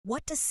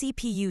What does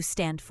CPU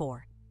stand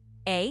for?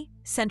 A.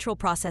 Central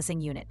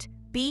Processing Unit.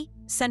 B.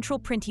 Central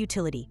Print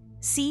Utility.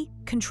 C.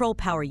 Control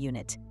Power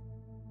Unit.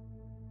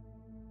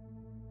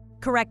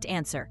 Correct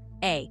answer.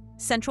 A.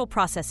 Central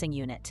Processing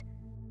Unit.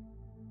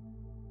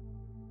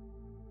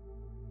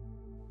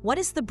 What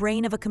is the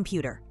brain of a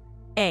computer?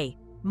 A.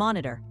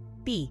 Monitor.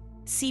 B.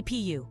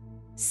 CPU.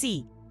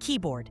 C.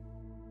 Keyboard.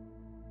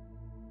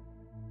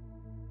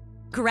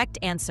 Correct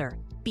answer.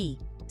 B.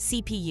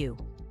 CPU.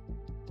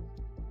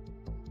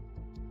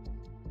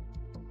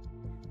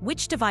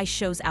 Which device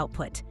shows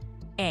output?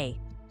 A.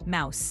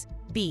 Mouse.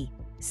 B.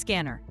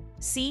 Scanner.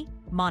 C.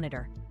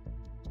 Monitor.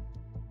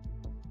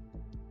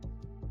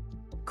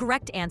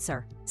 Correct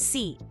answer.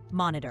 C.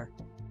 Monitor.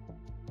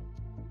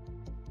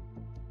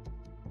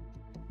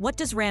 What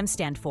does RAM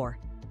stand for?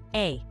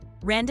 A.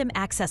 Random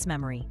Access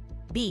Memory.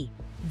 B.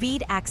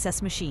 Read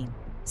Access Machine.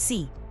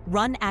 C.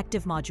 Run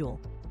Active Module.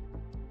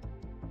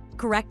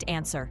 Correct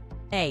answer.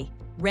 A.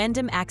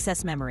 Random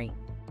Access Memory.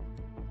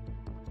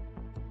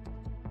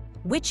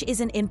 Which is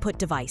an input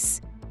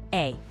device?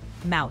 A.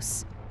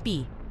 Mouse.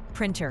 B.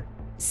 Printer.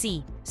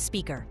 C.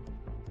 Speaker.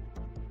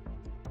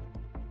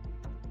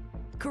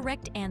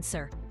 Correct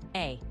answer.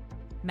 A.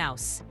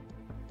 Mouse.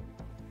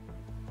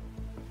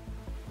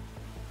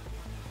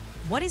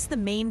 What is the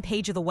main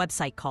page of the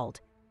website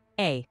called?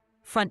 A.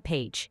 Front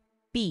page.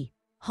 B.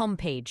 Home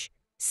page.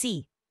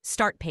 C.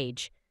 Start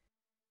page.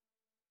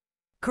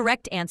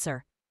 Correct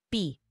answer.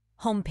 B.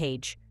 Home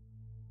page.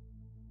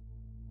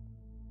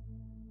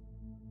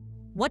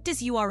 What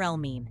does URL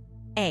mean?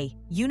 A.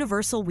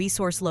 Universal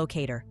Resource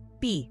Locator.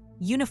 B.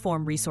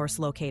 Uniform Resource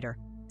Locator.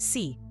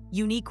 C.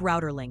 Unique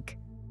Router Link.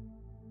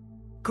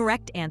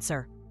 Correct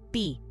answer.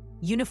 B.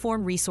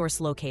 Uniform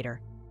Resource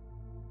Locator.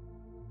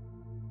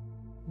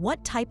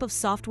 What type of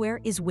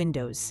software is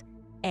Windows?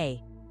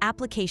 A.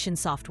 Application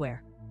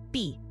software.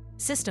 B.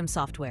 System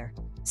software.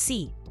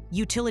 C.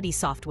 Utility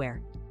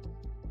software.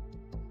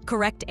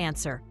 Correct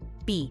answer.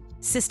 B.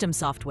 System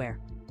software.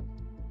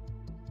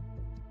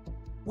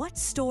 What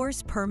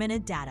stores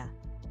permanent data?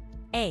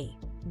 A.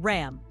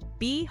 RAM.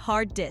 B.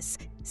 Hard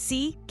disk.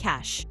 C.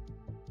 Cache.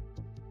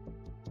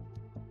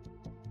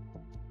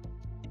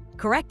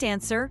 Correct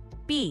answer.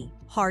 B.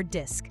 Hard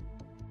disk.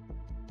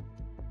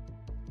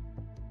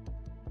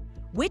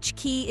 Which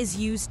key is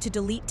used to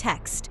delete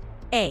text?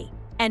 A.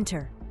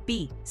 Enter.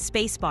 B.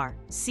 Spacebar.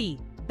 C.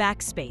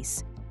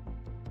 Backspace.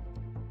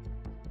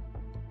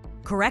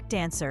 Correct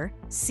answer.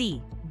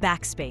 C.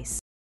 Backspace.